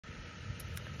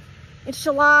It's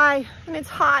July and it's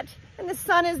hot and the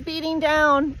sun is beating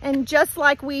down, and just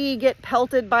like we get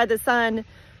pelted by the sun,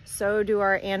 so do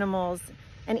our animals.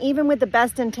 And even with the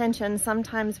best intentions,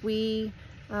 sometimes we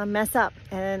mess up,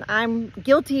 and I'm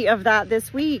guilty of that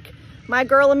this week. My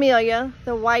girl Amelia,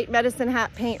 the white medicine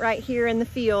hat paint right here in the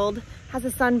field, has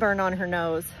a sunburn on her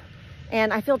nose,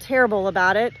 and I feel terrible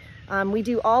about it. We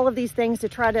do all of these things to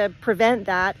try to prevent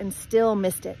that and still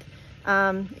missed it.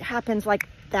 It happens like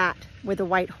that with a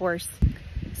white horse.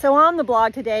 So on the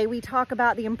blog today, we talk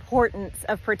about the importance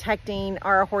of protecting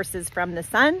our horses from the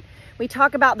sun. We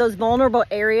talk about those vulnerable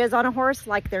areas on a horse,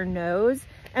 like their nose.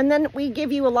 And then we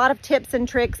give you a lot of tips and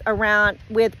tricks around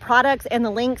with products and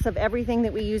the links of everything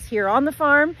that we use here on the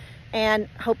farm, and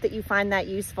hope that you find that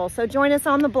useful. So join us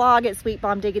on the blog at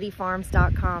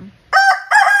sweetbombdiggityfarms.com.